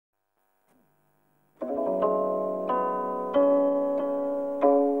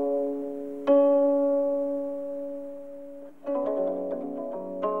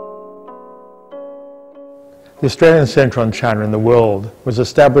The Australian Centre on China in the World was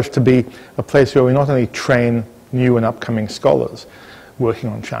established to be a place where we not only train new and upcoming scholars working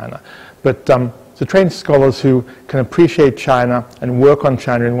on China, but to train scholars who can appreciate China and work on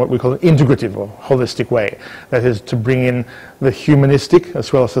China in what we call an integrative or holistic way. That is, to bring in the humanistic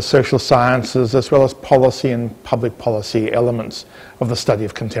as well as the social sciences as well as policy and public policy elements of the study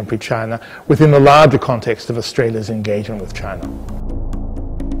of contemporary China within the larger context of Australia's engagement with China.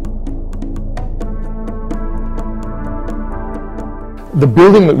 The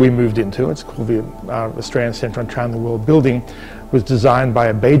building that we moved into, it's called the Australian Centre on China in the World building, was designed by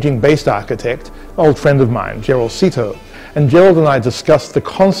a Beijing Based architect, an old friend of mine, Gerald Szeto. And Gerald and I discussed the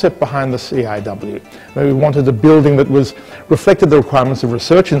concept behind the CIW. We wanted a building that reflected the requirements of a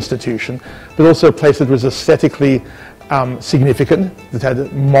research institution, but also a place that was aesthetically significant, that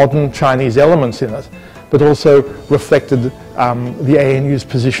had modern Chinese elements in it, but also reflected the ANU's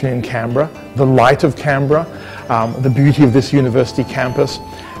position in Canberra, the light of Canberra, the beauty of this university campus,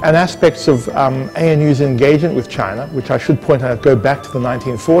 and aspects of ANU's engagement with China, which I should point out go back to the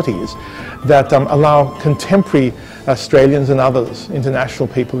 1940s, that allow contemporary Australians and others, international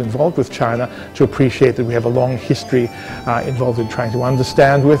people involved with China, to appreciate that we have a long history involved in trying to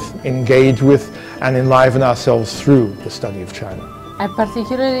understand with, engage with, and enliven ourselves through the study of China. I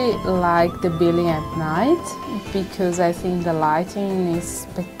particularly like the building at night because I think the lighting is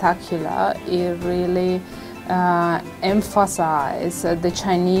spectacular. It really emphasizes the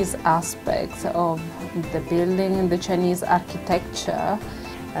Chinese aspects of the building and the Chinese architecture.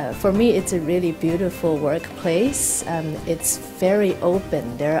 For me, it's a really beautiful workplace. It's very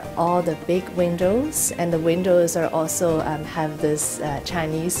open. There are all the big windows, and the windows are also have this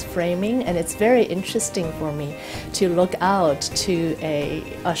Chinese framing, and it's very interesting for me to look out to an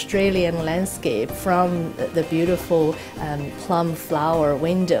Australian landscape from the beautiful plum flower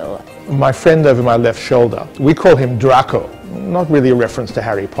window. My friend over my left shoulder, we call him Draco. Not really a reference to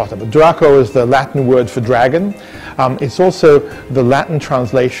Harry Potter, but Draco is the Latin word for dragon. It's also the Latin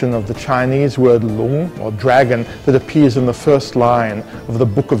translation of the Chinese word lung, or dragon, that appears in the first line of the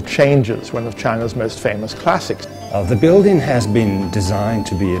Book of Changes, one of China's most famous classics. The building has been designed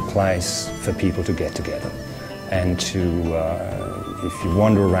to be a place for people to get together. And if you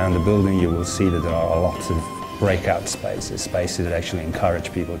wander around the building, you will see that there are lots of breakout spaces that actually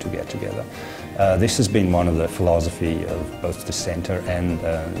encourage people to get together. This has been one of the philosophy of both the centre and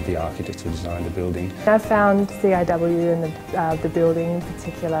the architects who designed the building. I found CIW and the building in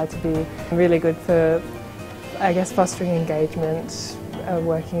particular to be really good for, I guess, fostering engagement,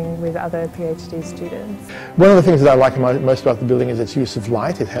 working with other PhD students. One of the things that I like most about the building is its use of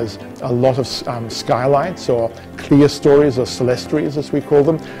light. It has a lot of skylights or clear stories or celestries, as we call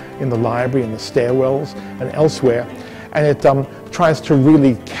them, in the library, in the stairwells and elsewhere. And it tries to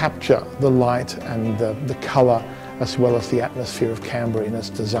really capture the light and the colour as well as the atmosphere of Canberra in its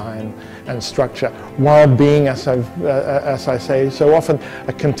design and structure, while being, as I say so often,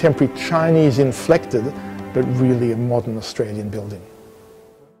 a contemporary Chinese inflected but really a modern Australian building.